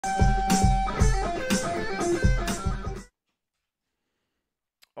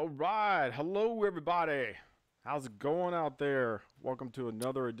All right. Hello, everybody. How's it going out there? Welcome to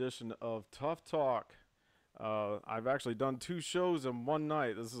another edition of Tough Talk. I've actually done two shows in one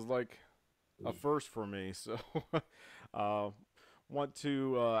night. This is like a first for me. So, uh, want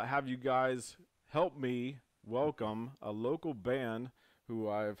to have you guys help me welcome a local band who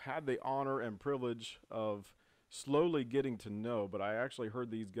I've had the honor and privilege of slowly getting to know. But I actually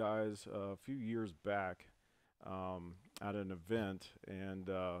heard these guys a few years back at an event, and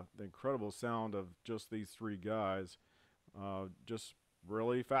the incredible sound of just these three guys just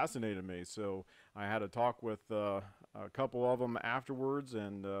really fascinated me. So I had a talk with a couple of them afterwards,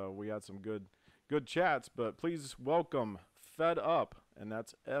 and we had some good chats. But please welcome Fed Up, and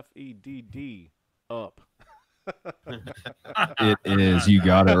that's Fedd up. It is. You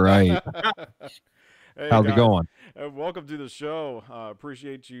got it right. Hey How's it guys, going? welcome to the show.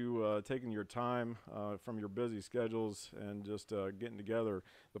 Appreciate you taking your time from your busy schedules and just getting together.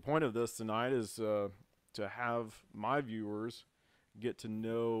 The point of this tonight is to have my viewers get to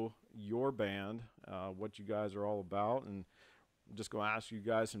know your band, what you guys are all about, and I'm just going to ask you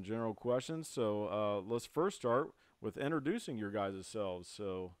guys some general questions. So let's first start with introducing your guys' selves.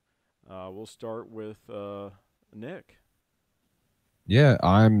 So we'll start with Nick. Yeah,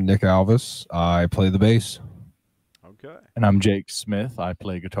 I'm Nick Alvis. I play the bass. Okay. And I'm Jake Smith. I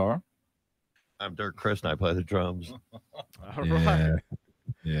play guitar. I'm Dirk Chris, and I play the drums. All Yeah. right.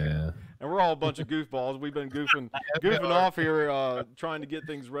 Yeah. And we're all a bunch of goofballs. We've been goofing off here, trying to get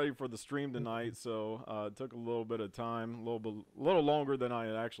things ready for the stream tonight. So it took a little bit of time, a little longer than I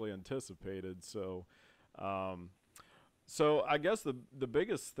had actually anticipated. So, so I guess the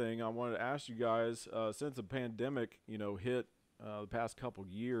biggest thing I wanted to ask you guys, since the pandemic, hit the past couple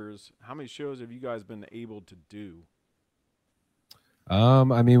years, how many shows have you guys been able to do?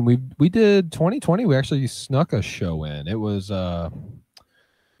 I mean, we did 2020. We actually snuck a show in. It was a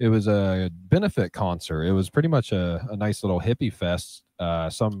benefit concert. It was pretty much a nice little hippie fest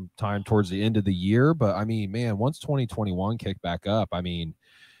sometime towards the end of the year. But I mean, man, once 2021 kicked back up, I mean,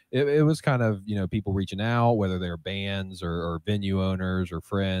 it was kind of, people reaching out, whether they're bands or venue owners or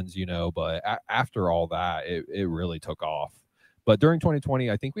friends, but after all that, it really took off. But during 2020,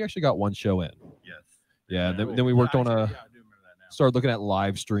 I think we actually got one show in. Yes. Yeah. Cool. Then we worked on I do remember that now. started looking at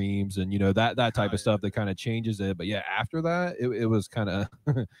live streams and, that type of stuff that kind of changes it. But yeah, after that, it was kind of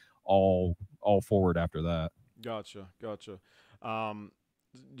all forward after that. Gotcha. Do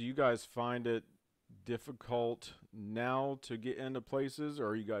you guys find it difficult now to get into places, or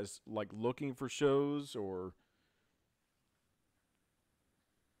are you guys like looking for shows, or?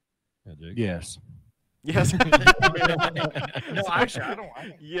 Yeah, Jake? Yes. Yes. No, actually, I don't.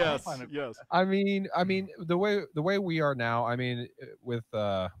 Yes. find it- Yes. I mean, the way we are now, I mean, with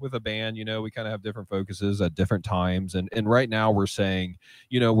a band, we kind of have different focuses at different times, and right now we're saying,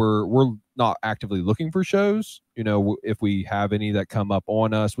 we're not actively looking for shows. If we have any that come up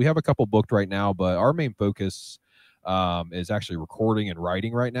on us, we have a couple booked right now, but our main focus is actually recording and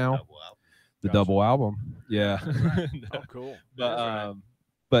writing right now. The Gotcha. double album, yeah. Oh, cool.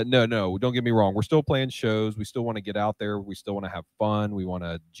 But no, don't get me wrong. We're still playing shows. We still want to get out there. We still want to have fun. We want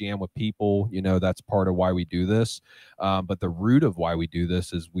to jam with people. That's part of why we do this. But the root of why we do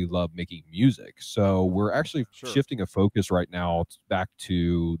this is we love making music. So we're actually shifting a focus right now back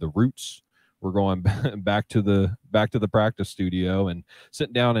to the roots. We're going back to the practice studio and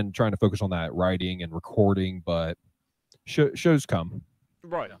sitting down and trying to focus on that writing and recording. But shows come.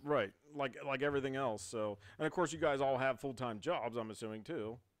 Right. Like everything else. So, and of course, you guys all have full-time jobs, I'm assuming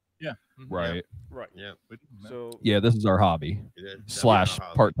too. Yeah. Right. Right. Yeah. So Yeah, this is our hobby /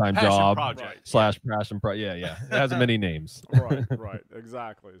 part-time Passion job project. / passion project. Yeah. It has many names. right,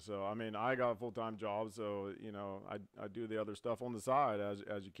 exactly. So I mean, I got a full-time job, so I do the other stuff on the side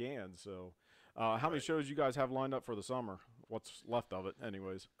as you can. So, how many shows you guys have lined up for the summer? What's left of it,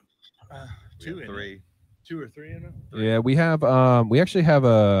 anyways? Two or three in it. Yeah, we have we actually have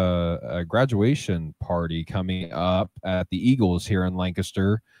a graduation party coming up at the Eagles here in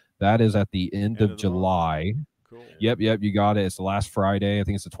Lancaster. That is at the end of July. Cool. Yep, you got it. It's the last Friday. I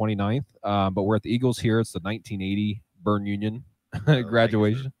think it's the 29th. But we're at the Eagles here. It's the 1980 Burn Union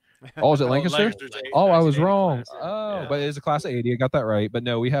graduation. Oh, is it Lancaster? Oh, I was wrong. Oh, but it's a class of 80. I got that right. But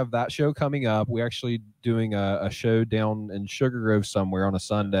no, we have that show coming up. We're actually doing a show down in Sugar Grove somewhere on a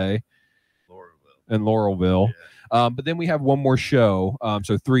Sunday. In Laurelville. But then we have one more show,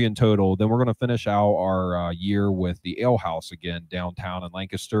 so 3 in total. Then we're going to finish out our year with the Ale House again downtown in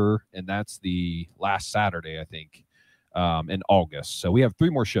Lancaster, and that's the last Saturday, I think, in August. So we have 3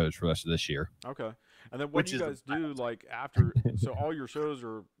 more shows for the rest of this year. Okay. And then what do you guys do like after? So all your shows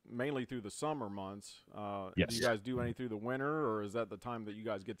are mainly through the summer months. Yes. Do you guys do any through the winter, or is that the time that you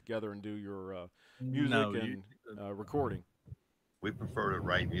guys get together and do your music No, and recording? We prefer to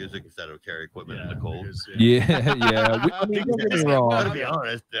write music instead of carry equipment in the cold. because, Yeah, yeah. I mean, don't get me Gotta wrong. be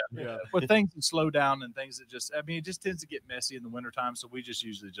honest. Yeah. With things that slow down and things that just, I mean, it just tends to get messy in the wintertime. So we just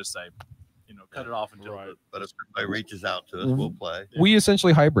usually just say, cut it off until Right. But if somebody reaches out to us, we'll play. We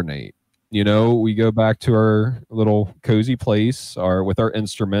essentially hibernate. You know, we go back to our little cozy place, with our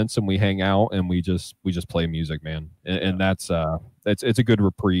instruments, and we hang out and we just play music, man. And that's it's a good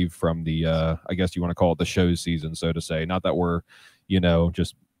reprieve from the I guess you want to call it the show season, so to say. Not that we're,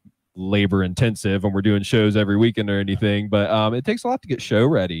 just labor intensive and we're doing shows every weekend or anything, but it takes a lot to get show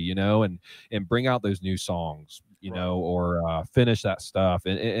ready, and bring out those new songs, or finish that stuff.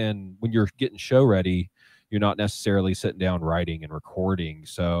 And when you're getting show ready, you're not necessarily sitting down writing and recording.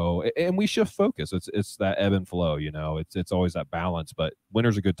 So, and we shift focus. It's that ebb and flow, it's always that balance, but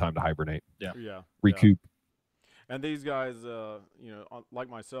winter's a good time to hibernate. Yeah. Recoup. And these guys, like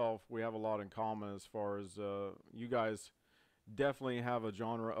myself, we have a lot in common as far as you guys definitely have a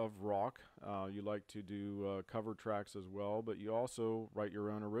genre of rock. You like to do cover tracks as well, but you also write your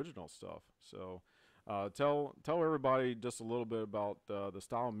own original stuff. So tell everybody just a little bit about the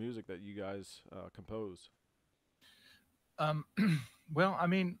style of music that you guys compose. Well, I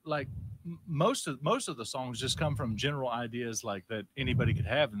mean, like most of the songs just come from general ideas like that anybody could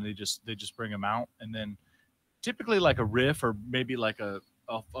have, and they just bring them out, and then typically like a riff or maybe like a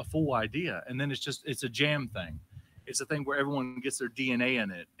full idea, and then it's a jam thing. It's a thing where everyone gets their DNA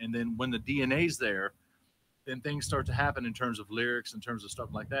in it, and then when the DNA's there, then things start to happen in terms of lyrics, in terms of stuff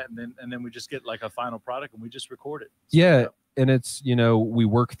like that, and then we just get like a final product and we just record it. So, yeah. And it's, we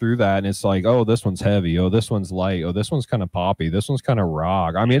work through that, and it's like, oh, this one's heavy. Oh, this one's light. Oh, this one's kind of poppy. This one's kind of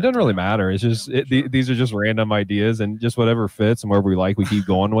rock. I mean, it doesn't really matter. It's just, these are just random ideas, and just whatever fits and whatever we like, we keep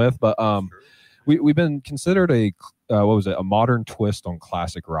going with. But we've been considered a modern twist on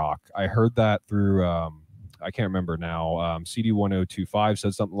classic rock. I heard that through, I can't remember now. CD 1025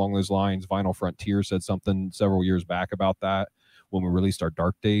 said something along those lines. Vinyl Frontier said something several years back about that when we released our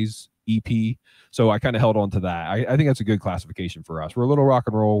Dark Days EP. So I kind of held on to that. I think that's a good classification for us. We're a little rock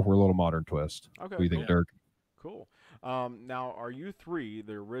and roll. We're a little modern twist. Okay. What do you think, Dirk? Cool. Now, are you three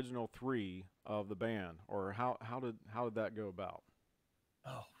the original three of the band, or how did that go about?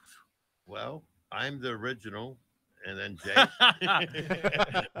 Oh, Well, I'm the original, and then Jake.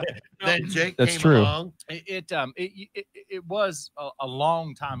 Then Jake That's came true. along. it was a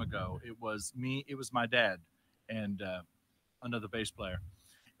long time ago. It was me. It was my dad and another bass player.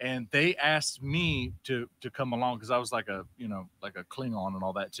 And they asked me to come along because I was like a Klingon and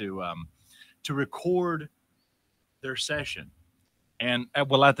all that to record their session. And at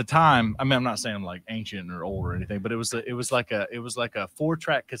the time, I mean, I'm not saying I'm like ancient or old or anything, but it was like a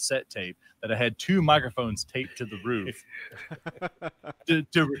 4-track cassette tape that I had 2 microphones taped to the roof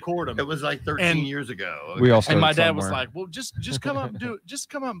to record them. It was like 13 years ago. We all And my dad somewhere. was like, "Well, just come up and do it.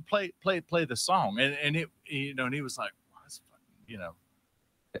 Just come up and play the song." And it, and he was like, well, that's fucking, yeah,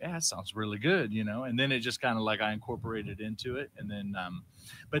 that sounds really good, And then it just kind of like I incorporated into it, and then,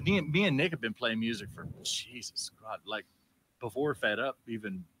 but me and Nick have been playing music for Jesus God, like before Fed Up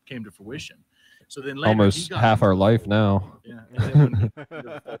even came to fruition. So then later, almost half our life now. Yeah, and then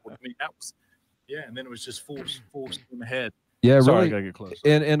and then it was just full steam ahead. Yeah, Sorry, really. I gotta get close.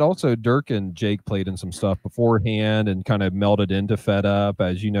 And also Dirk and Jake played in some stuff beforehand and kind of melded into Fed Up.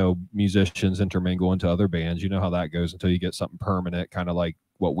 As musicians intermingle into other bands. You know how that goes until you get something permanent, kind of like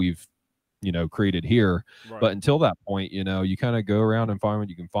what we've created here. Right. But until that point, you kind of go around and find what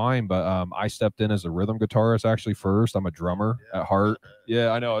you can find. But I stepped in as a rhythm guitarist actually first. I'm a drummer at heart.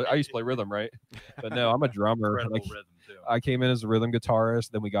 Yeah, I know. I used to play rhythm, right? But no, I'm a drummer. Incredible rhythm too. I came in as a rhythm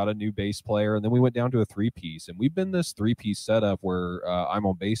guitarist, then we got a new bass player, and then we went down to a 3-piece. And we've been this 3-piece setup where I'm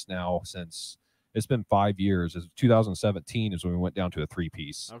on bass now since it's been 5 years. It's 2017 is when we went down to a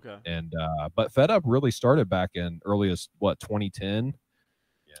 3-piece. Okay. And but Fed Up really started back in earliest 2010.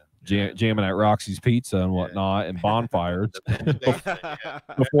 Jamming at Roxy's Pizza and whatnot, and bonfires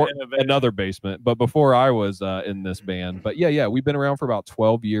before another basement. But before I was in this band, but yeah, we've been around for about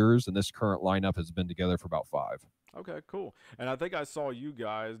 12 years, and this current lineup has been together for about 5. Okay, cool. And I think I saw you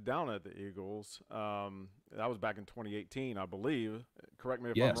guys down at the Eagles. That was back in 2018, I believe. Correct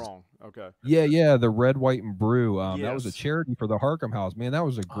me if I'm wrong. Okay. Yeah, the Red, White, and Brew. That was a Yes. charity for the Harcum House. Man, that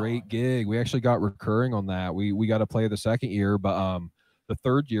was a great gig. We actually got recurring on that. We got to play the second year, but the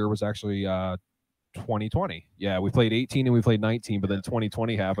third year was actually 2020. Yeah, we played 18 and we played 19, but then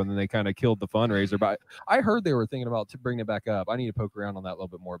 2020 happened and they kind of killed the fundraiser. But I heard they were thinking about bringing it back up. I need to poke around on that a little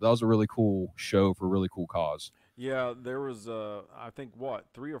bit more. But that was a really cool show for a really cool cause. Yeah, there was I think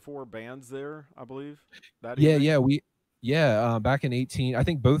 3 or 4 bands there, I believe. That Yeah, evening? back in 18, I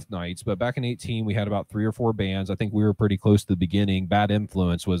think both nights, but back in 18 we had about 3 or 4 bands. I think we were pretty close to the beginning. Bad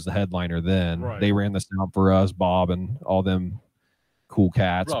Influence was the headliner then. Right. They ran the sound for us, Bob and all them cool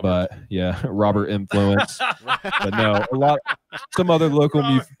cats. Robert. But yeah, Robert Influence. But no, some other local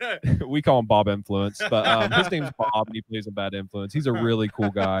we call him Bob Influence, but his name's Bob and he plays in Bad Influence. He's a really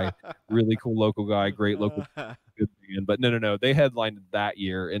cool guy, really cool local guy, great local good band. But no, they headlined that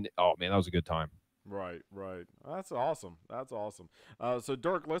year, and oh man, that was a good time. Right. That's awesome. So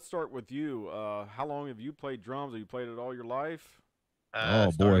Dirk, let's start with you. How long have you played drums? Have you played it all your life?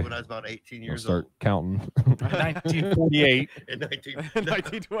 Oh Started boy, when I was about 18 years start old. counting. 1948. In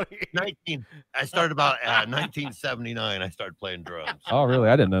 1928. I started about 1979. I started playing drums. Oh really?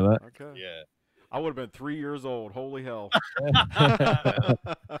 I didn't know that. Okay. Yeah. I would have been 3 years old. Holy hell. I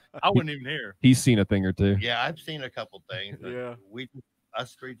wasn't even here. He's seen a thing or two. Yeah, I've seen a couple things. But Yeah.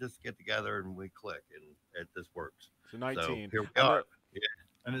 Us three just get together and we click, and this works. So 19. So here we are.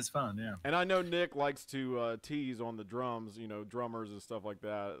 And it's fun, yeah. And I know Nick likes to tease on the drums, drummers and stuff like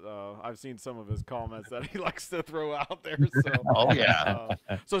that. I've seen some of his comments that he likes to throw out there. So, Oh yeah.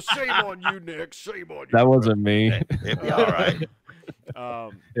 So shame on you, Nick. Shame on you. That wasn't me. It'd be all right.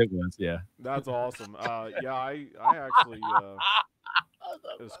 It was, yeah. That's awesome. Yeah, I actually,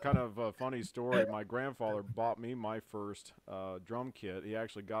 it's kind of a funny story. My grandfather bought me my first drum kit. He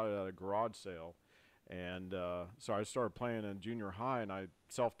actually got it at a garage sale. And so I started playing in junior high, and I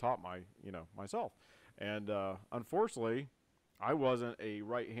self-taught myself. And unfortunately, I wasn't a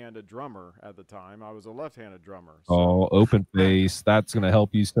right-handed drummer at the time. I was a left-handed drummer. So. Oh, open face. That's going to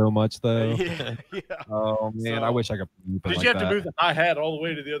help you so much, though. Yeah. Oh, man. So, I wish I could. Did you have to move the hi-hat all the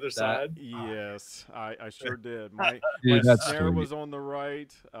way to the other side? Yes, I sure did. My that's snare sweet. was on the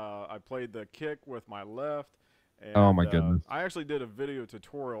right. I played the kick with my left. And, Oh, my goodness. I actually did a video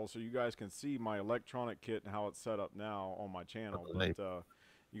tutorial so you guys can see my electronic kit and how it's set up now on my channel. Okay. But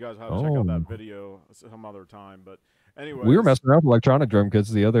you guys have to check out that Oh. video some other time. But anyway, We were messing around with electronic drum kits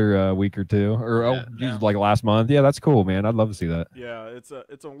the other week or two, or like last month. Yeah, that's cool, man. I'd love to see that. Yeah, it's a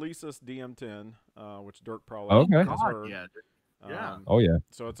Lesis DM10, which Dirk probably Okay. has heard. Yeah. Yeah. Oh, yeah.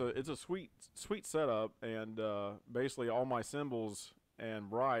 So it's a sweet setup, and basically all my cymbals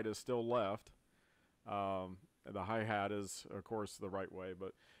and ride is still left. The hi-hat is, of course, the right way,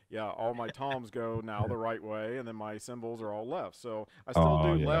 but yeah, all my toms go now the right way, and then my cymbals are all left. So I still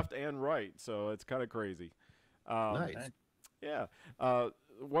do left and right, so it's kind of crazy. Nice. Yeah.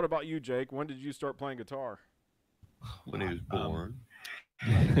 What about you, Jake? When did you start playing guitar? When he was born.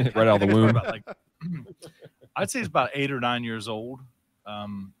 Right out of the womb. I'd say it's about 8 or 9 years old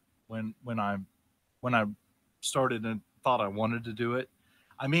when I started and thought I wanted to do it.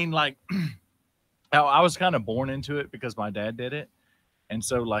 I mean, like I was kind of born into it because my dad did it, and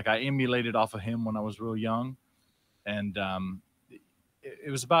so like I emulated off of him when I was real young, and it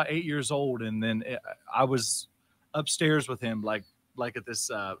was about 8 years old, and then I was upstairs with him like at this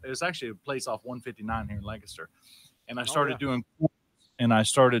it was actually a place off 159 here in Lancaster, and I started doing, and I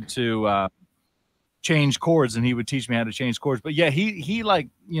started to change chords, and he would teach me how to change chords. But yeah, he like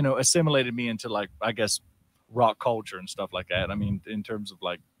assimilated me into, like, I guess, rock culture and stuff like that. I mean, in terms of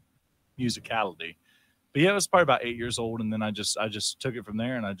like musicality. But yeah, it was probably about 8 years old, and then I just took it from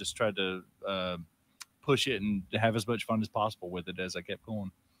there, and I just tried to push it and have as much fun as possible with it as I kept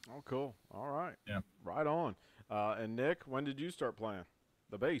going. Oh, cool. All right. Yeah. Right on. And Nick, when did you start playing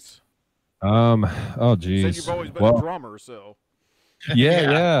the bass? Oh geez. You said you've always been a drummer, so.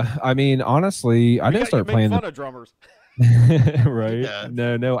 Yeah. I mean, honestly, I didn't start playing fun of drummers. Right. Yeah.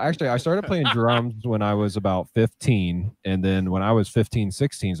 No. Actually, I started playing drums when I was about 15. And then when I was 15,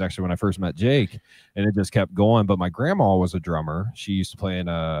 16 is actually when I first met Jake. And it just kept going. But my grandma was a drummer. She used to play in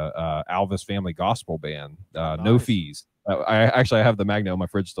a Alvis family gospel band, No Fees. I have the magnet on my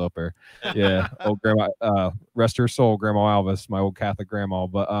fridge still up there. Yeah. Old grandma, rest her soul, Grandma Alvis, my old Catholic grandma.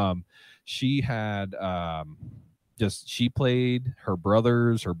 But she had she played, her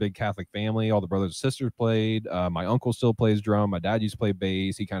brothers, her big Catholic family, all the brothers and sisters played. My uncle still plays drum. My dad used to play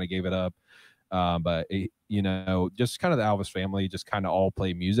bass. He kind of gave it up. But just kind of the Alvis family just kind of all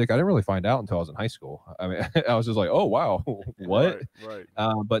play music. I didn't really find out until I was in high school. I mean, I was just like, oh wow, what? Right.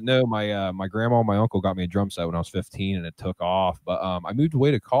 But no, my grandma and my uncle got me a drum set when I was 15, and it took off. But I moved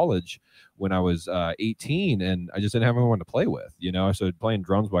away to college when I was 18, and I just didn't have anyone to play with. So playing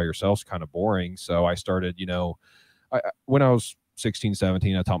drums by yourself is kind of boring. So I started, when I was 16,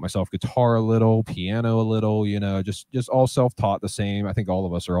 17, I taught myself guitar a little, piano a little, you know, just all self-taught the same. I think all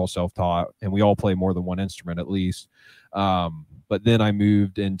of us are all self-taught, and we all play more than one instrument at least. But then I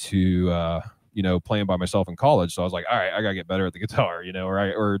moved into, you know, playing by myself in college. So I was like, all right, I gotta get better at the guitar, you know,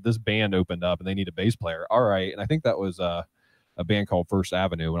 or this band opened up and they need a bass player. All right. And I think that was a band called First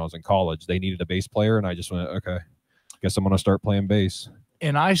Avenue when I was in college. They needed a bass player, and I just went, okay, guess I'm gonna start playing bass.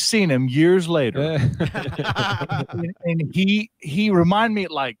 And I seen him years later, and he reminded me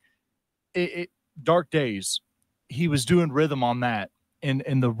like Dark Days. He was doing rhythm on that, and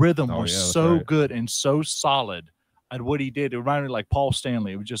the rhythm was so good and so solid. And what he did, it reminded me like Paul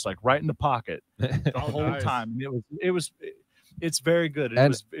Stanley. It was just like right in the pocket the whole time. And it's very good.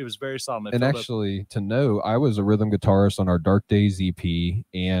 It was very solid. And actually, to know, I was a rhythm guitarist on our Dark Days EP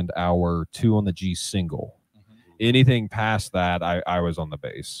and our 2 on the G single. Anything past that, I was on the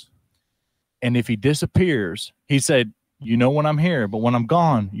bass. And if he disappears, he said, you know when I'm here, but when I'm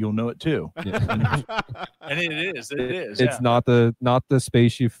gone, you'll know it too. Yeah. And it is. It's not the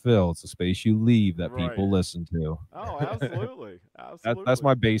space you fill, it's the space you leave that people listen to. Oh, absolutely. That's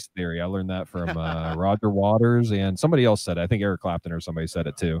my bass theory. I learned that from Roger Waters, and somebody else said it. I think Eric Clapton or somebody said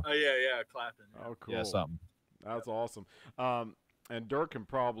it too. Oh yeah, Clapton. Oh, cool. Yeah, something. That's awesome. And Dirk can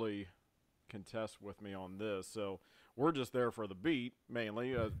probably contest with me on this. So we're just there for the beat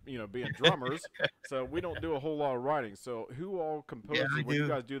mainly, you know, being drummers. So we don't do a whole lot of writing. So who all composes when you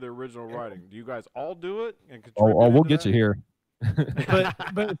guys do the original writing? Do you guys all do it and contribute? Oh, we'll get you here.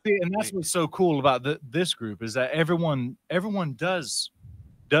 but see, and that's what's so cool about this group is that everyone does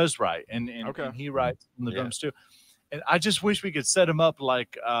write, and he writes on the drums too. And I just wish we could set him up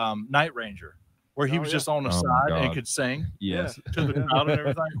like Night Ranger, where he was just on the side and could sing to the crowd and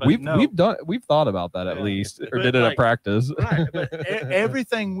everything. But we've thought about that at least, or did it at practice. Right, but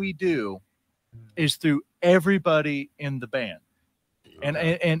everything we do is through everybody in the band,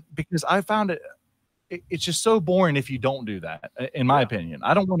 and because I found it's just so boring if you don't do that. In my opinion,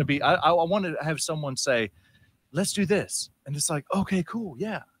 I don't want to be. I want to have someone say, "Let's do this," and it's like, okay, cool,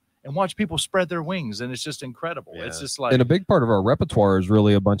 yeah. And watch people spread their wings, and it's just incredible. It's just like, and a big part of our repertoire is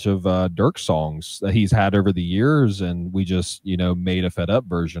really a bunch of Dirk songs that he's had over the years, and we just, you know, made a fed up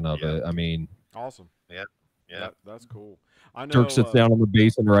version of it. I mean, awesome. Yeah, that's cool. I know Dirk sits down on the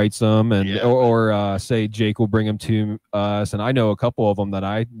bass and writes them, and or say Jake will bring them to us, and I know a couple of them that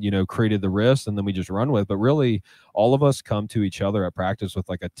I, you know, created the riffs and then we just run with. But really, all of us come to each other at practice with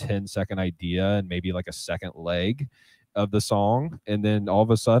like a 10-second idea and maybe like a second leg of the song, and then all of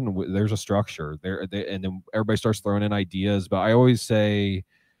a sudden there's a structure there, and then everybody starts throwing in ideas. But I always say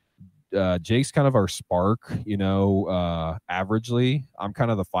Jake's kind of our spark, you know. Averagely, I'm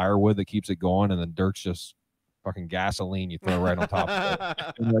kind of the firewood that keeps it going, and then Dirk's just fucking gasoline you throw right on top of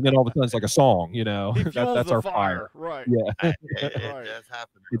it. And then all of a sudden it's like a song, you know. That's our fire. Right. Yeah. It does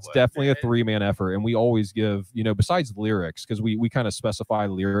happen. It's definitely a 3-man effort, and we always give, you know, besides lyrics, because we kind of specify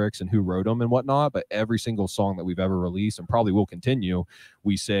lyrics and who wrote them and whatnot, but every single song that we've ever released, and probably will continue,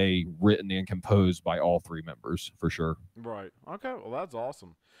 we say written and composed by all 3 members for sure. Right. Okay. Well, that's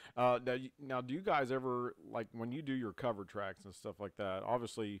awesome. Now, do you guys ever, like, when you do your cover tracks and stuff like that,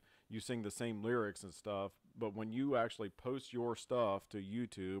 obviously you sing the same lyrics and stuff, but when you actually post your stuff to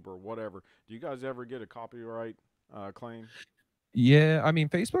YouTube or whatever, do you guys ever get a copyright claim? Yeah, I mean,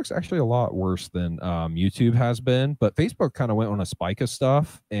 Facebook's actually a lot worse than YouTube has been, but Facebook kind of went on a spike of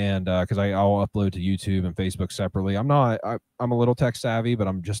stuff, and because I'll upload to YouTube and Facebook separately. I'm a little tech savvy, but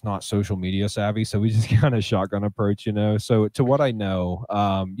I'm just not social media savvy, so we just kind of shotgun approach, you know. So to what I know,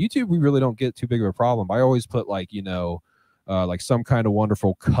 YouTube, we really don't get too big of a problem. I always put like, you know, like Some Kind of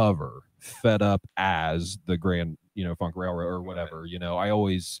Wonderful cover fed up as the Grand, you know, Funk Railroad or whatever. You know,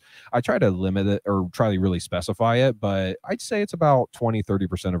 I try to limit it or try to really specify it, but I'd say it's about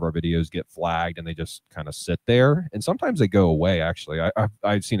 20-30% of our videos get flagged and they just kind of sit there, and sometimes they go away. Actually,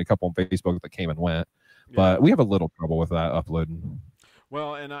 I've seen a couple on Facebook that came and went, but we have a little trouble with that uploading.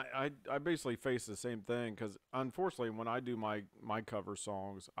 Well, and I basically face the same thing, because unfortunately when I do my cover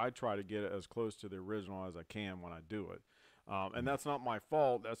songs, I try to get it as close to the original as I can when I do it. And that's not my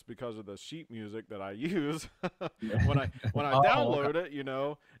fault. That's because of the sheet music that I use when I download it, you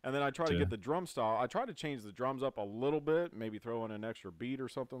know, and then I try to get the drum style. I try to change the drums up a little bit, maybe throw in an extra beat or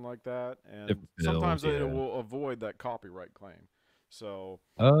something like that. And sometimes it will avoid that copyright claim. So,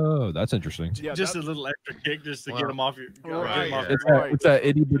 oh, that's interesting. Yeah, just a little extra kick just to get them off your. It's that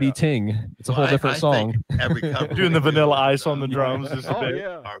itty bitty ting. It's a whole different song. Every cover doing the Vanilla Ice on the drums. Just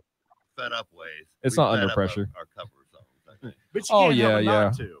our fed up ways. It's not under pressure. Our cover songs. But you can't help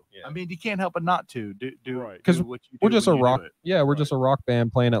not to. I mean, you can't help but not to do Right. Because what you do we're just a when you rock. do it. Yeah, we're Right. just a rock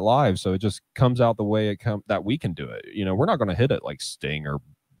band playing it live, so it just comes out the way that we can do it. You know, we're not going to hit it like Sting or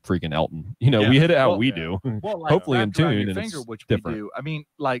freaking Elton. You know, Yeah. we hit it how Well, we yeah. do. Well, like Hopefully in Wrapped Around tune, Your and finger, it's which different. we do. I mean,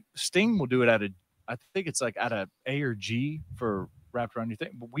 like Sting will do it at I think it's like at a A or G for Wrapped Around Your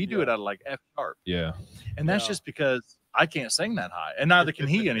Thing, but we do Yeah. it at like F sharp, Yeah, and that's Yeah. just because I can't sing that high, and neither can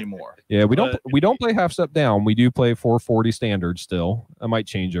he anymore. yeah. We But- don't play half step down. We do play 440 standard still. It might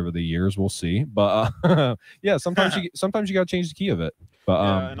change over the years. We'll see. But yeah, sometimes you got to change the key of it. But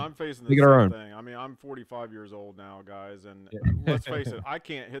Yeah, and I'm facing the make it our same own. thing. I mean, I'm 45 years old now, guys, and Yeah. let's face it, I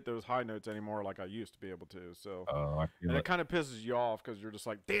can't hit those high notes anymore like I used to be able to. So, Oh, I feel and it it. kind of pisses you off because you're just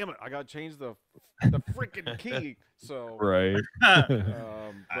like, damn it, I got to change the freaking key. So, Right. but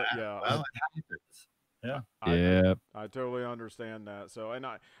yeah, Well, it happens. Yeah. I totally understand that. So, and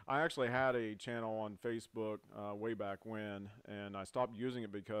I actually had a channel on Facebook way back when, and I stopped using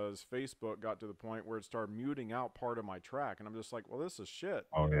it because Facebook got to the point where it started muting out part of my track, and I'm just like, well, this is shit.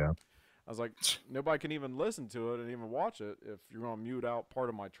 Oh, you know? yeah. I was like, nobody can even listen to it and even watch it if you're gonna mute out part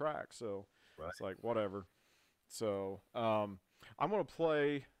of my track. So Right. it's like whatever. So I'm gonna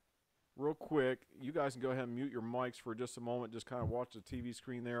play real quick. You guys can go ahead and mute your mics for just a moment. Just kind of watch the TV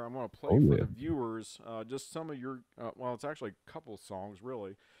screen there. I'm gonna play Oh, for yeah. the viewers just some of your. Well, it's actually a couple songs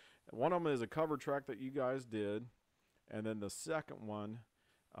really. One of them is a cover track that you guys did, and then the second one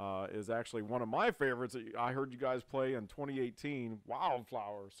is actually one of my favorites that I heard you guys play in 2018,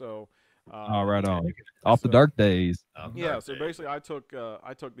 Wildflower. So. All right on. Off the so- dark days. Yeah, so basically I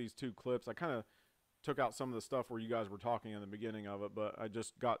took these two clips. I kind of took out some of the stuff where you guys were talking in the beginning of it, but I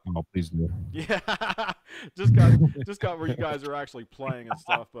just got Oh, please do. yeah, just got where you guys are actually playing and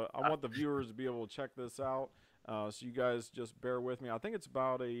stuff. But I want the viewers to be able to check this out. So you guys just bear with me. I think it's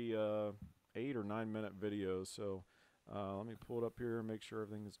about a 8 or 9 minute video. So let me pull it up here and make sure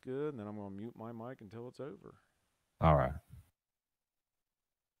everything is good, and then I'm gonna mute my mic until it's over. All right.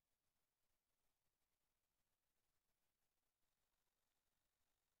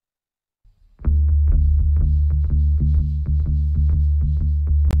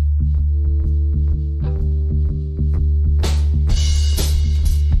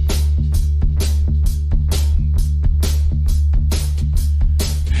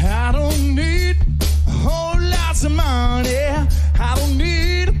 I don't need a whole lot of money. I don't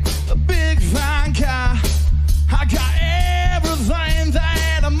need a big fine car. I got everything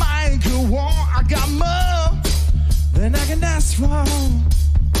that a man could want. I got more than I can ask for.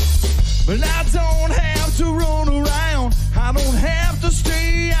 But I don't have to run around. I don't have to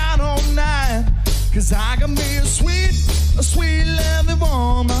stay out all night. 'Cause I got me a sweet loving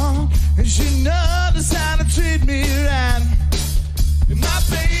woman. And she knows how to treat me right. And my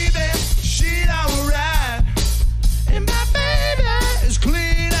baby, she alright. And my baby is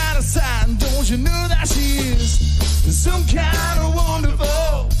clean out of sight. And don't you know that she is some kind of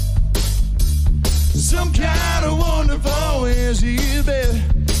wonderful, some kind of wonderful. Yeah, she is, baby,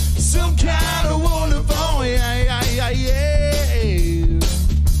 some kind of wonderful. Yeah, yeah, yeah, yeah.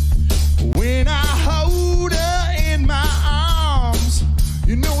 When I hold her in my arms,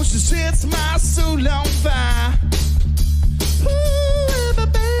 you know she sets my soul on fire. Ooh, my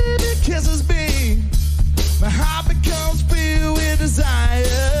baby kisses me, my heart becomes filled with desire.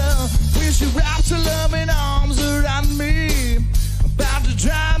 When she wraps her loving arms around me, about to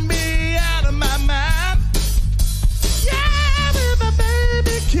drive me out of my mind. Yeah, when my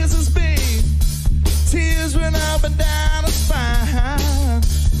baby kisses me, tears run up and down her spine.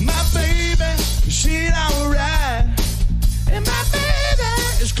 My baby, she alright. And my baby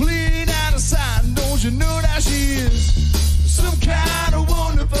is clean out of sight. Don't you know that she is some kind of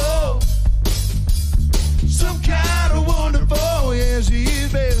wonderful, some kind of wonderful. Yeah, she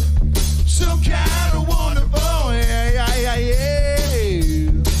is, baby, some kind of wonderful. Yeah, yeah, yeah,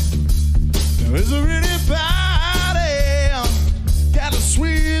 yeah. Now is there anybody got a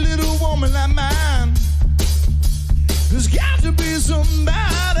sweet little woman like mine? There's got to be somebody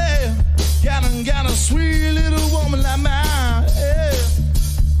got a sweet little woman like mine. Yeah.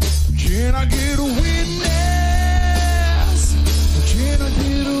 Can I get a witness? Can I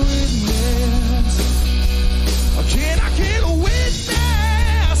get a witness? Can I get a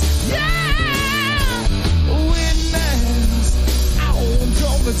witness? Yeah, a witness. I'm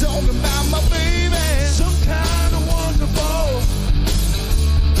talking about my baby. Some kind of wonderful,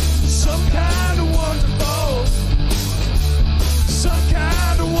 some kind of wonderful, some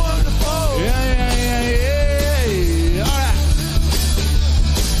kind of wonderful. Yeah, yeah, yeah, yeah. All right.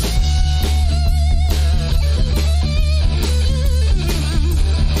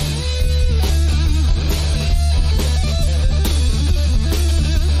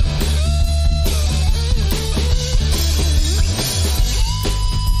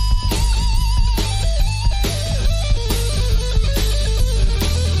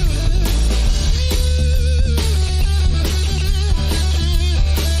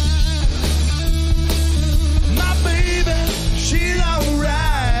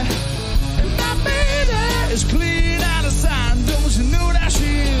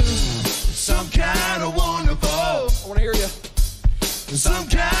 some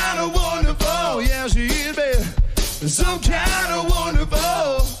kind of wonderful. Yeah, she is, baby. Some kind of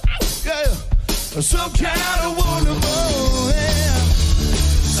wonderful. Yeah, some kind of wonderful. Yeah,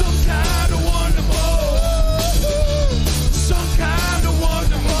 some kind of wonderful. Some kind of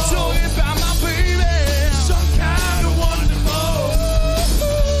wonderful. So if I'm my baby, some kind of wonderful.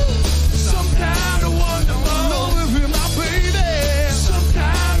 Some kind of wonderful. No, if you're my baby, some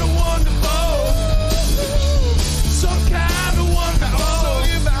kind of wonderful. Some kind of wonderful. So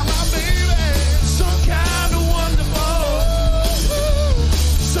if I'm my baby, some kind of wonderful.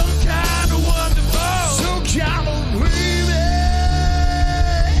 Some kind of wonderful. Some kind of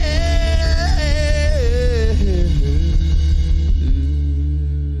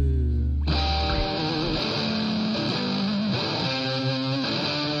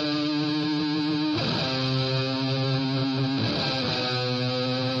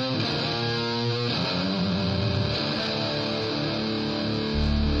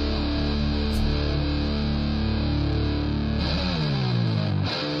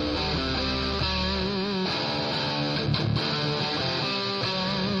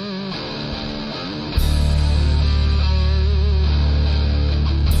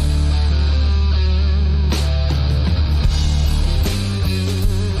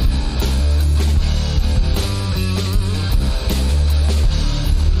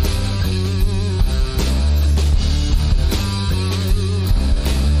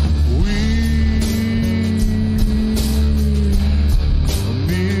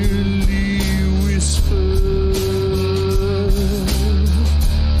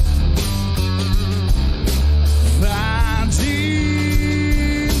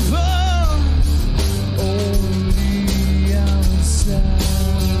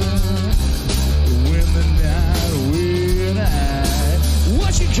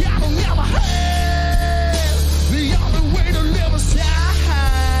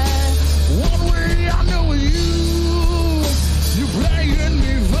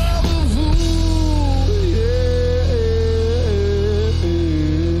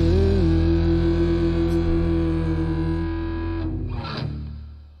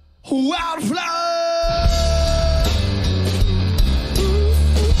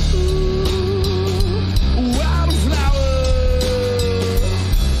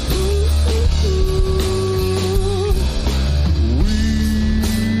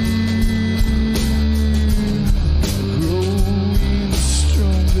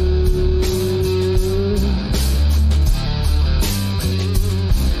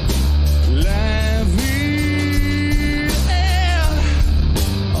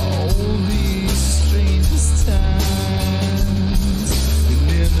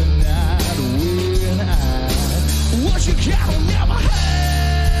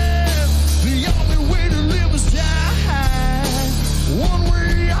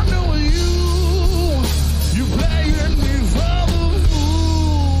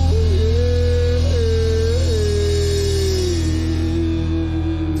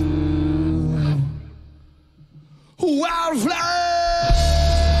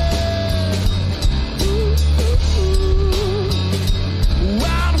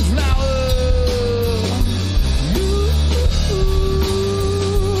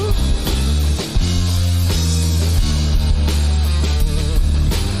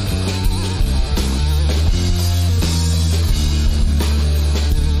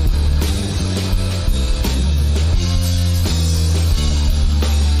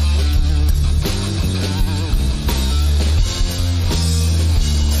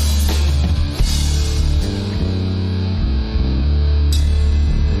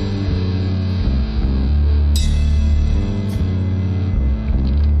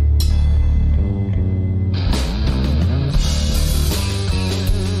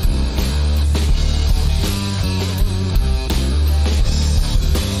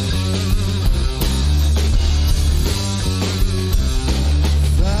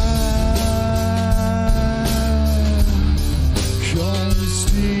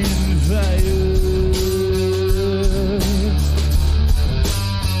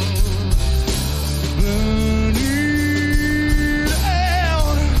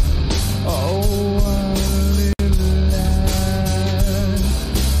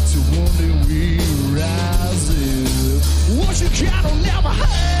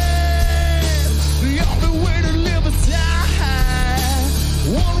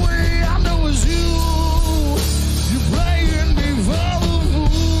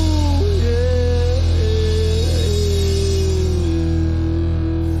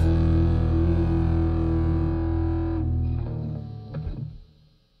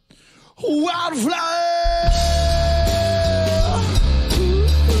wildflower.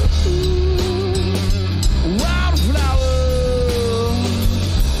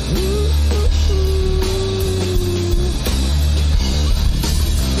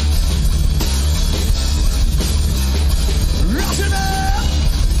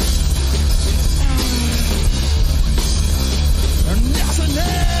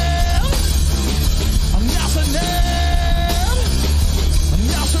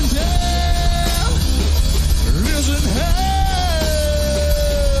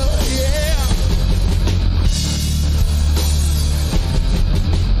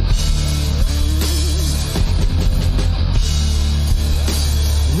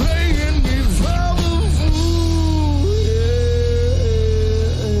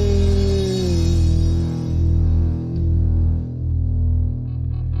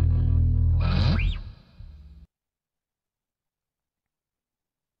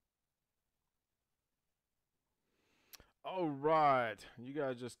 All right. You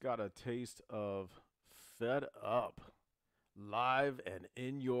guys just got a taste of Fed Up live and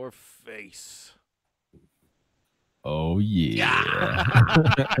in your face. Oh yeah.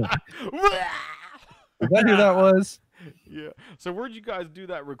 Is that who that was? Yeah. So where'd you guys do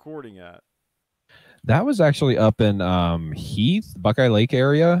that recording at? That was actually up in Heath, Buckeye Lake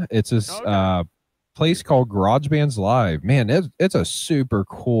area. It's this place called Garage Bands Live. Man, it's a super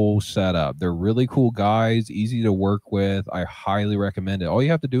cool setup. They're really cool guys, easy to work with. I highly recommend it. All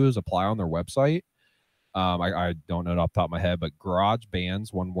you have to do is apply on their website. I don't know it off the top of my head, but Garage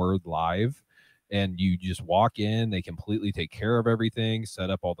Bands, one word, Live. And you just walk in, they completely take care of everything, set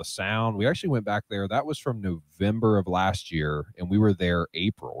up all the sound. We actually went back there. That was from November of last year, and we were there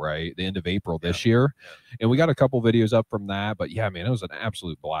April, right? The end of April this year. Yeah. And we got a couple videos up from that. But yeah, man, it was an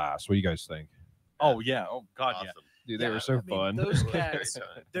absolute blast. What do you guys think? Oh, yeah. Oh, God, Awesome. yeah. Dude, they were so fun. Those cats,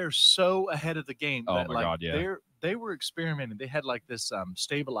 they're so ahead of the game. Oh, that, my God, yeah. They were experimenting. They had like this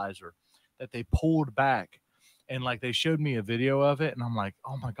stabilizer that they pulled back. And like they showed me a video of it, and I'm like,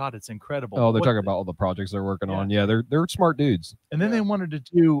 "Oh my God, it's incredible!" Oh, they're talking about all the projects they're working on. Yeah, they're smart dudes. And then they wanted to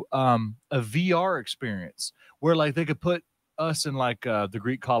do a VR experience where like they could put us in like the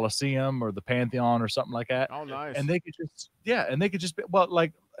Greek Colosseum or the Pantheon or something like that. Oh, nice. And they could just be, well,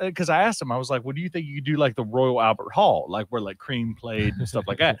 like because I asked them, I was like, "Well, do you think you could do like the Royal Albert Hall, like where like Cream played and stuff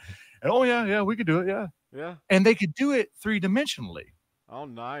like that?" And oh yeah, we could do it, yeah. And they could do it 3-dimensionally. Oh,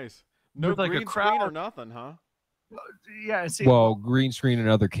 nice. No with like green a crowd screen or nothing, huh? Yeah, see, well, green screen and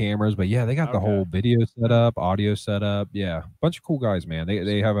other cameras, but yeah, they got the whole video setup, audio setup. Yeah, bunch of cool guys, man.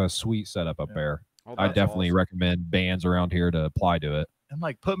 They have a sweet setup up there. Oh, I definitely recommend bands around here to apply to it. And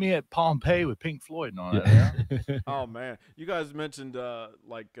like put me at Pompeii with Pink Floyd and all that. Yeah. Oh man, you guys mentioned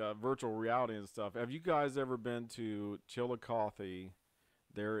virtual reality and stuff. Have you guys ever been to Chillicothe?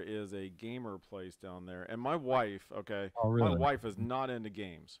 There is a gamer place down there, and my wife, oh, really? My wife is not into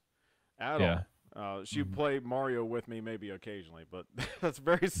games at all. She play Mario with me maybe occasionally, but that's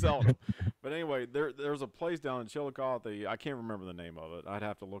very seldom. But anyway, there's a place down in Chillicothe. I can't remember the name of it. I'd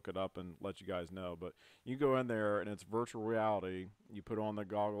have to look it up and let you guys know. But you go in there and it's virtual reality. You put on the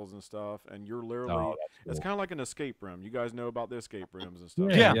goggles and stuff, and you're literally it's kind of like an escape room. You guys know about the escape rooms and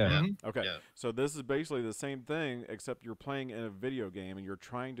stuff. Yeah. Mm-hmm. Okay. Yeah. So this is basically the same thing, except you're playing in a video game and you're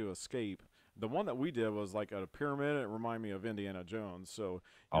trying to escape. The one that we did was like at a pyramid. It reminded me of Indiana Jones. So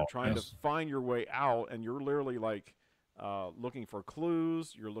you're trying to find your way out, and you're literally like looking for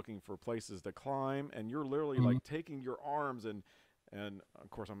clues. You're looking for places to climb, and you're literally like taking your arms and of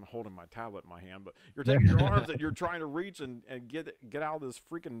course I'm holding my tablet in my hand, but you're taking your arms and you're trying to reach and get out of this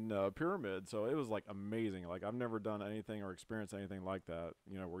freaking pyramid. So it was like amazing. Like I've never done anything or experienced anything like that.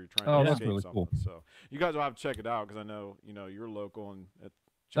 You know, where you're trying to escape really something. Cool. So you guys will have to check it out because I know you're local and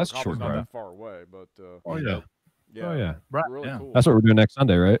that's true. Not that far away, but right. Really cool. That's what we're doing next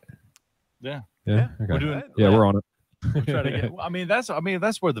Sunday, right? Yeah. Okay. We're doing. Yeah, we're on it. We'll try to get. I mean,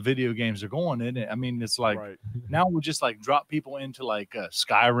 that's where the video games are going, isn't it? I mean, it's like now we just like drop people into like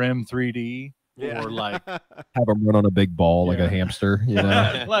Skyrim 3D. Yeah. Or like have them run on a big ball like a hamster, you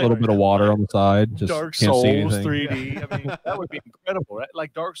know, like, a little bit of water on the side. Just Dark Souls 3D. I mean, that would be incredible, right?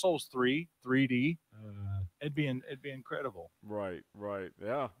 Like Dark Souls 3D. It'd be incredible. Right.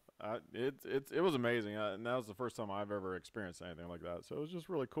 Yeah. It was amazing, and that was the first time I've ever experienced anything like that. So it was just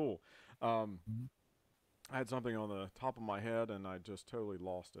really cool. I had something on the top of my head, and I just totally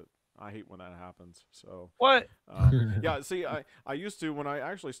lost it. I hate when that happens. So what? Yeah. See, I used to, when I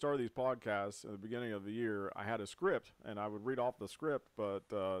actually started these podcasts at the beginning of the year, I had a script, and I would read off the script. But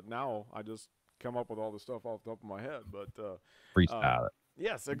now I just come up with all the stuff off the top of my head. But freestyle it.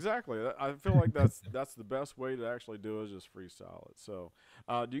 Yes, exactly. I feel like that's the best way to actually do it, is just freestyle it. So,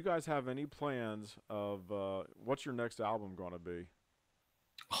 do you guys have any plans of what's your next album going to be?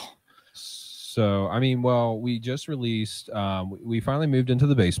 So, I mean, well, we just released, we finally moved into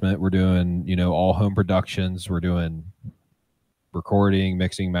the basement. We're doing, all home productions. We're doing recording,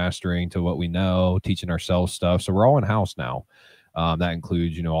 mixing, mastering to what we know, teaching ourselves stuff. So we're all in house now. That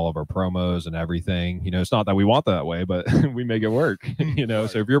includes, all of our promos and everything. It's not that we want that way, but we make it work, Right.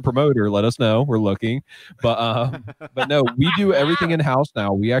 So if you're a promoter, let us know. We're looking. But no, we do everything in-house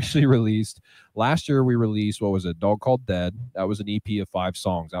now. We actually last year we released, what was it? Dog Called Dead. That was an EP of 5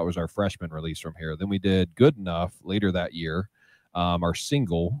 songs. That was our freshman release from here. Then we did Good Enough later that year. Our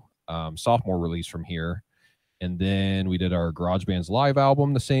single, sophomore release from here. And then we did our Garage Bands Live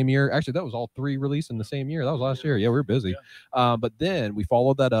album the same year. Actually, that was all 3 released in the same year. That was last year. Yeah, we were busy. Yeah. But then we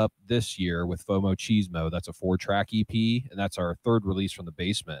followed that up this year with FOMO Cheesemo. That's a 4-track EP, and that's our 3rd release from the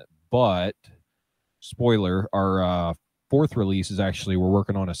basement. But, spoiler, our 4th release is actually, we're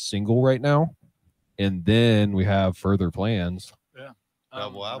working on a single right now. and then we have further plans. Yeah.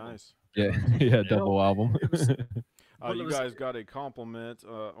 Double album. Nice. Yeah, yeah, double album. You guys got a compliment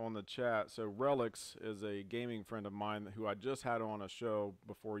on the chat. So Relics is a gaming friend of mine who I just had on a show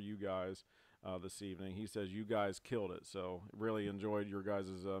before you guys this evening. He says you guys killed it. So really enjoyed your guys'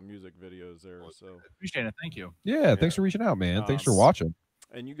 music videos there. So Appreciate it. Thank you. Yeah, thanks for reaching out, man. Thanks for watching.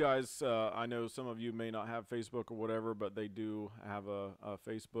 And you guys, I know some of you may not have Facebook or whatever, but they do have a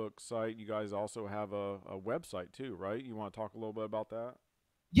Facebook site. You guys also have a website too, right? You want to talk a little bit about that?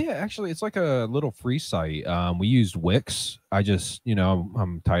 Yeah, actually, it's like a little free site. We used Wix. I just, you know,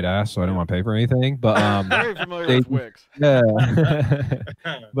 I'm tight ass, so I don't want to pay for anything. But very familiar with Wix. Yeah,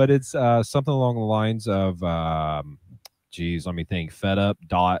 but it's something along the lines of, geez, let me think.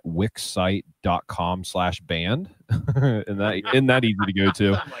 fedup.wixsite.com/band. And that isn't that easy to go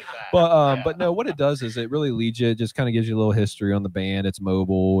to. But no, what it does is it really leads you. It just kind of gives you a little history on the band. It's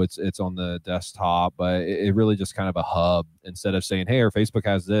mobile. It's on the desktop, but it really just kind of a hub instead of saying, hey, our Facebook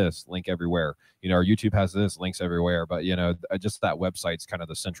has this link everywhere. You know, our YouTube has this links everywhere. But you know, just that website's kind of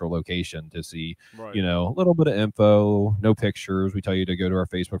the central location to see. Right. You know, a little bit of info, no pictures. We tell you to go to our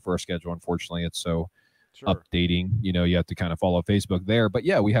Facebook for our schedule. Unfortunately, it's so updating. You know, you have to kind of follow Facebook there. But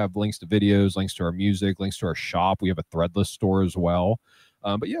yeah, we have links to videos, links to our music, links to our shop. We have a threadless store as well.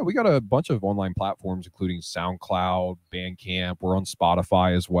 But yeah, we got a bunch of online platforms, including SoundCloud, Bandcamp. We're on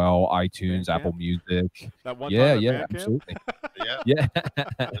Spotify as well, iTunes, Bandcamp? Apple Music. That one yeah, time yeah, at Bandcamp? absolutely. Yeah.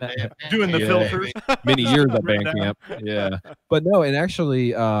 Doing the filters. Many years at Bandcamp. Yeah. But no, and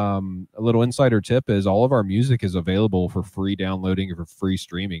actually, a little insider tip is all of our music is available for free downloading or for free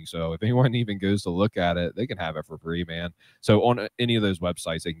streaming. So if anyone even goes to look at it, they can have it for free, man. So on any of those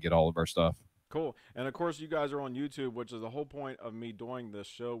websites, they can get all of our stuff. Cool. And of course, you guys are on YouTube, which is the whole point of me doing this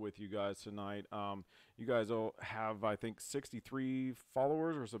show with you guys tonight. You guys will have, I think, 63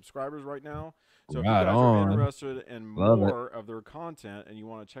 followers or subscribers right now. So if you guys are interested in more of their content and you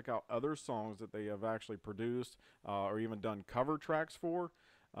want to check out other songs that they have actually produced or even done cover tracks for,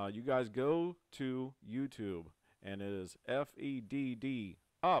 you guys go to YouTube, and it is FEDD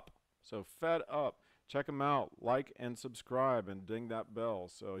up. So Fed Up. Check them out, like and subscribe, and ding that bell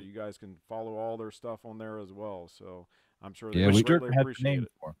so you guys can follow all their stuff on there as well. So I'm sure they greatly appreciate it.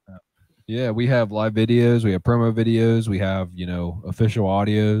 Yeah, we have live videos, we have promo videos, we have, you know, official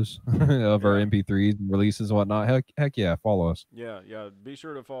audios of our MP3s and releases and whatnot. Heck yeah, follow us. Yeah, be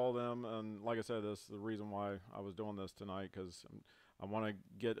sure to follow them. And like I said, this is the reason why I was doing this tonight, because I want to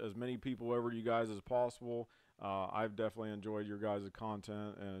get as many people over to you guys as possible. I've definitely enjoyed your guys'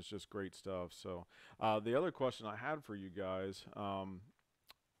 content, and it's just great stuff. So the other question I had for you guys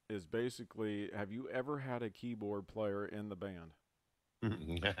is basically, have you ever had a keyboard player in the band?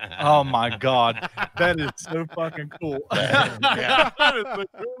 Oh my God, that is so fucking cool. Yeah. That is the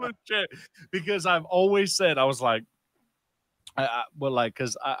coolest shit. Because I've always said, I was like,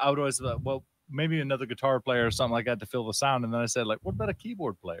 because I would always well, maybe another guitar player or something like that to fill the sound, and then I said, like, what about a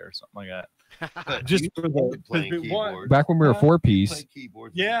keyboard player or something like that? Just for the playing keyboard. Back when we were a 4-piece.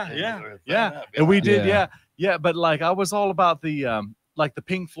 Yeah. And we did, yeah. But like, I was all about the like the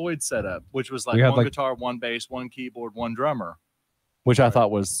Pink Floyd setup, which was like one guitar, one bass, one keyboard, one drummer. Which I thought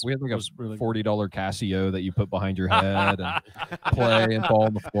was we had like a really $40 Casio that you put behind your head and play and fall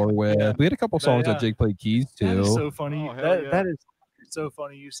on the floor with. We had a couple songs that Jake played keys to. That is so funny. Oh, that is so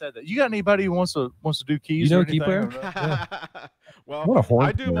funny you said that. You got anybody who wants to do keys? You know, or key player? Yeah. Well,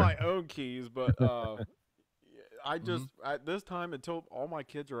 I do my own keys, but I just at this time, until all my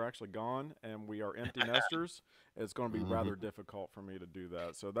kids are actually gone and we are empty nesters, it's going to be rather difficult for me to do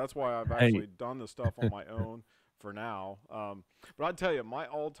that. So that's why I've actually done the stuff on my own for now. But I'd tell you, my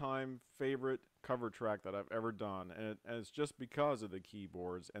all-time favorite cover track that I've ever done, and it's just because of the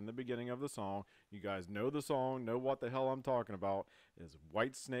keyboards and the beginning of the song. You guys know the song, know what the hell I'm talking about, is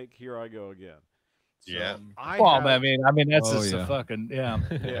White Snake, Here I Go Again. So I mean that's just a fucking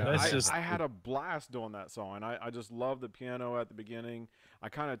I had a blast doing that song, and I just love the piano at the beginning. I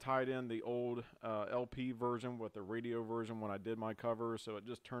kind of tied in the old LP version with the radio version when I did my cover, so it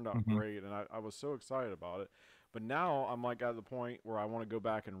just turned out great, and I was so excited about it. But now I'm like at the point where I want to go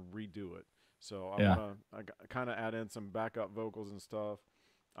back and redo it. So I want to kind of add in some backup vocals and stuff.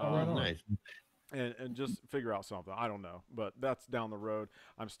 Nice. And just figure out something. I don't know, but that's down the road.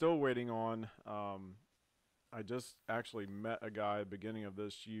 I'm still waiting on. I just actually met a guy at the beginning of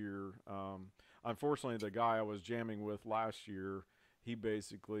this year. Unfortunately, the guy I was jamming with last year, he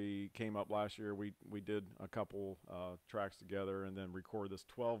basically came up last year. We did a couple tracks together and then recorded this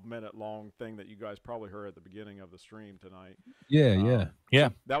 12-minute long thing that you guys probably heard at the beginning of the stream tonight. Yeah.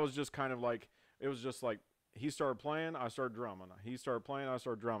 That was just kind of like, it was just like he started playing, I started drumming. He started playing, I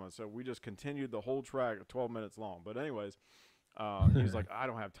started drumming. So we just continued the whole track, 12 minutes long. But anyways, he was like, I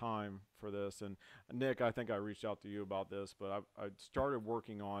don't have time for this. And Nick, I think I reached out to you about this, but I started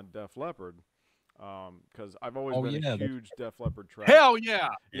working on Def Leppard because I've always been a huge Def Leppard track. Hell yeah.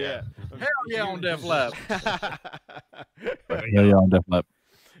 Yeah. Hell yeah on Def Leppard. Yeah, on Def Leppard.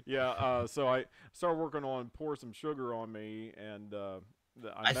 Yeah, so I started working on Pour Some Sugar on Me, and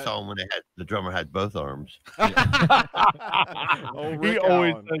I saw him when the drummer had both arms. He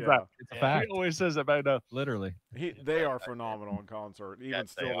always says that. It's a fact. He always says that back now. Literally. They are phenomenal in concert, even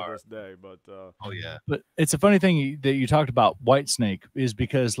Yes, still they to are. this day. But Oh yeah. But it's a funny thing that you talked about Whitesnake is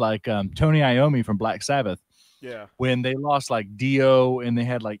because like Tony Iommi from Black Sabbath, yeah, when they lost like Dio and they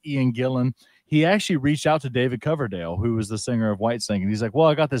had like Ian Gillan, he actually reached out to David Coverdale, who was the singer of Whitesnake, and he's like, well,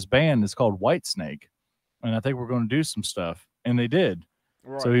 I got this band that's called Whitesnake, and I think we're going to do some stuff. And they did.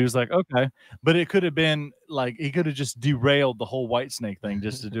 right. So he was like, okay. But it could have been like he could have just derailed the whole Whitesnake thing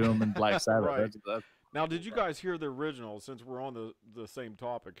just to do them in Black Sabbath. Right. That's Now, did you guys hear the original? Since we're on the same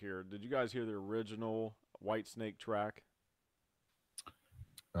topic here, did you guys hear the original Whitesnake track?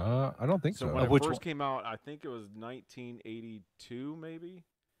 I don't think so. When it Which first one? came out, I think it was 1982, maybe.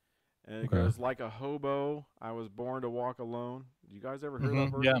 And it Okay. goes like a hobo. I was born to walk alone. Did you guys ever hear that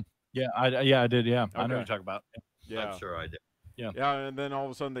Mhm. version? Yeah, I did. Yeah, I know what Okay. you're talking about. Yeah. I'm sure I did. Yeah, and then all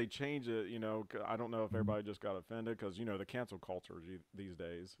of a sudden they change it. You know, I don't Mm-hmm. know if everybody just got offended because you know the cancel culture these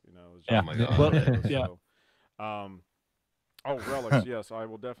days. You know, is Yeah. Oh my God. Well, ridiculous, yeah. so, oh, relics. Yes, I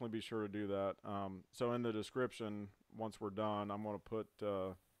will definitely be sure to do that. So in the description, once we're done, I'm going to put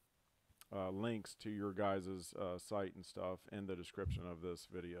links to your guys' site and stuff in the description of this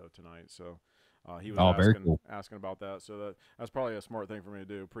video tonight. So he was very asking, cool. asking about that. So that's probably a smart thing for me to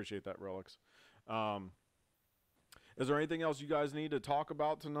do. Appreciate that, relics. Is there anything else you guys need to talk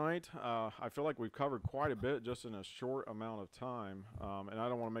about tonight? I feel like we've covered quite a bit just in a short amount of time, and I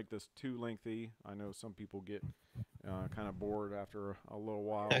don't want to make this too lengthy. I know some people get kind of bored after a little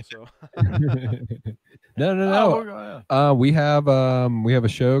while. So No. We have a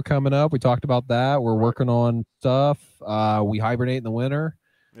show coming up. We talked about that. We're working on stuff. We hibernate in the winter.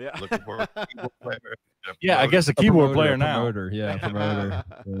 yeah, Looking for a keyboard player. Yeah, I guess a keyboard player now. Promoter, yeah, promoter.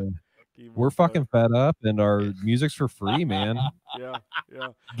 Yeah. Keyboard We're player. fucking fed up, and our music's for free, man. Yeah.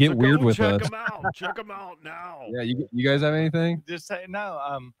 Get So weird go with check us. them out. Check them out now. Yeah, you guys have anything? Just say no.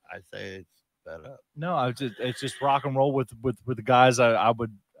 I say it's sped up. No, it's just rock and roll with the guys. I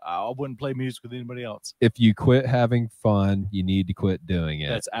wouldn't play music with anybody else. If you quit having fun, you need to quit doing it.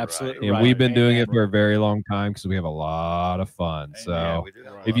 That's absolutely and right. we've been doing Amen. it for a very long time because we have a lot of fun. So Yeah, we do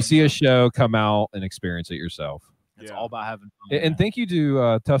have a if you lot see of a show, come out and experience it yourself. It's Yeah. all about having fun. And thank you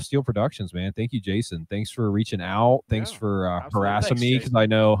to Tough Steel Productions, man. Thank you, Jason. Thanks for reaching out. Thanks Yeah, for absolutely. harassing Thanks, me because I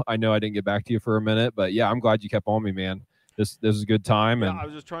know I didn't get back to you for a minute, but yeah, I'm glad you kept on me, man. This is a good time, Yeah, and I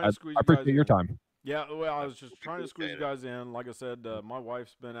was just trying I to squeeze I you guys appreciate your in. time. Yeah, well, I was just trying to squeeze you Appreciate guys in. Like I said, my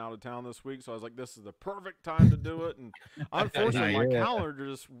wife's been out of town this week, so I was like, this is the perfect time to do it. And unfortunately, my Yeah. calendar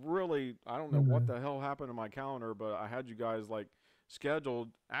just really, I don't know what the hell happened to my calendar, but I had you guys like scheduled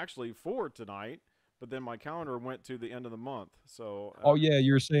actually for tonight, but then my calendar went to the end of the month. So Oh yeah,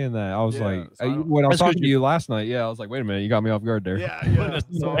 you were saying that. I was Yeah, like, so I don't- when I was That's good talking to you last night, yeah, I was like, wait a minute, you got me off guard there. yeah, Putting yeah. us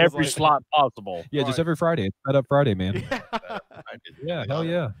in So I was every like- slot possible. Yeah, just Right. every Friday. It's Fed Up Friday, man. Yeah. I did. Yeah, hell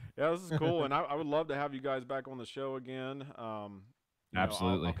yeah. Yeah, this is cool, and I would love to have you guys back on the show again.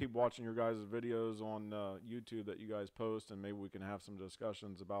 Absolutely. I'll keep watching your guys' videos on YouTube that you guys post, and maybe we can have some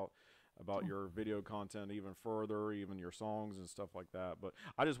discussions about your video content even further, even your songs and stuff like that. But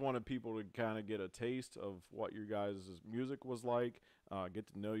I just wanted people to kind of get a taste of what your guys' music was like, get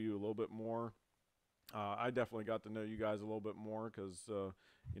to know you a little bit more. I definitely got to know you guys a little bit more because,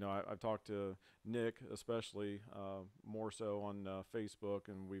 I've talked to Nick especially more so on Facebook,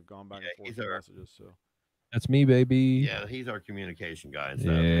 and we've gone back Yeah, and he's forth with our- messages. So That's me, baby. Yeah, he's our communication guy. So,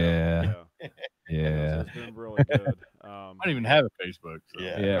 Yeah. yeah, Yeah. so it's been really good. I don't even have a Facebook. So.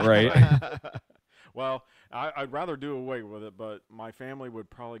 Yeah. Yeah, right. Well, I'd rather do away with it, but my family would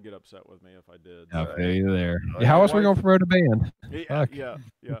probably get upset with me if I did. I so- feel you there. Oh, Yeah, how yeah, else are we wife- gonna promote a band? Yeah, Fuck.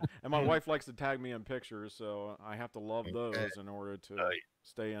 yeah. And my wife likes to tag me in pictures, so I have to love those in order to Right.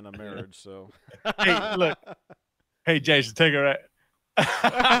 stay in a marriage. So, Hey, look. Hey, Jason, take her. You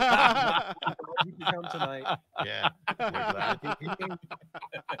can come tonight. Yeah. We're glad he came.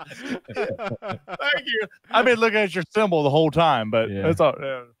 Thank you. I've been looking at your symbol the whole time, but Yeah. that's all.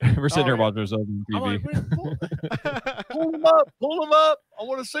 We're sitting Oh, here yeah. watching ourselves on I'm like, TV. pull him up. Pull him up. I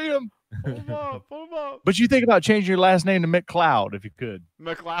want to see him. Pull him up. Pull him up. But you think about changing your last name to McCloud if you could.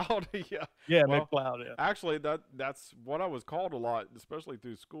 McLeod, yeah. Yeah, Well, McCloud. Yeah. Actually, that's what I was called a lot, especially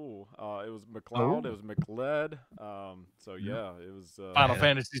through school. It was McLeod, it was McLeod. So yeah, it was Final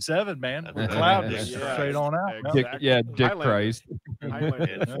Fantasy VII, man. That's McCloud, right. just Yeah, straight on out. exactly. Dick Highlander. Christ.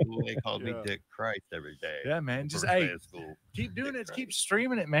 Highlander. In school, they called me Yeah. Dick Christ every day. Yeah, man. Just First day hey, of school. keep doing Dick it. Keep Christ.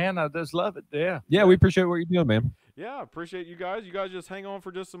 streaming it, man. I just love it. Yeah. Yeah, we appreciate what you're doing, man. Yeah, appreciate you guys. You guys just hang on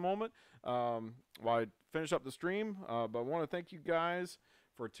for just a moment while I finish up the stream. But I want to thank you guys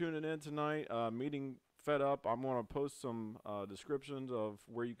for tuning in tonight. Meeting Fed Up. I'm going to post some descriptions of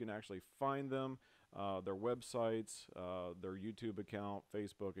where you can actually find them, their websites, their YouTube account,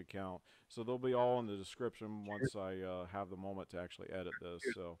 Facebook account. So they'll be all in the description once I have the moment to actually edit this.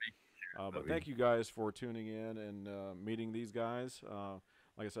 So, but thank you guys for tuning in and meeting these guys.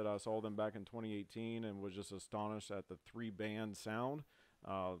 Like I said, I saw them back in 2018 and was just astonished at the 3-band sound.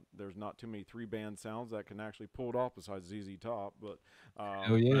 There's not too many 3-band sounds that can actually pull it off besides ZZ Top, but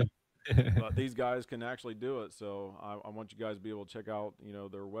Oh yeah. but these guys can actually do it. So I want you guys to be able to check out,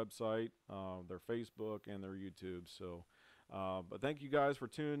 their website, their Facebook, and their YouTube. So, but thank you guys for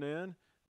tuning in.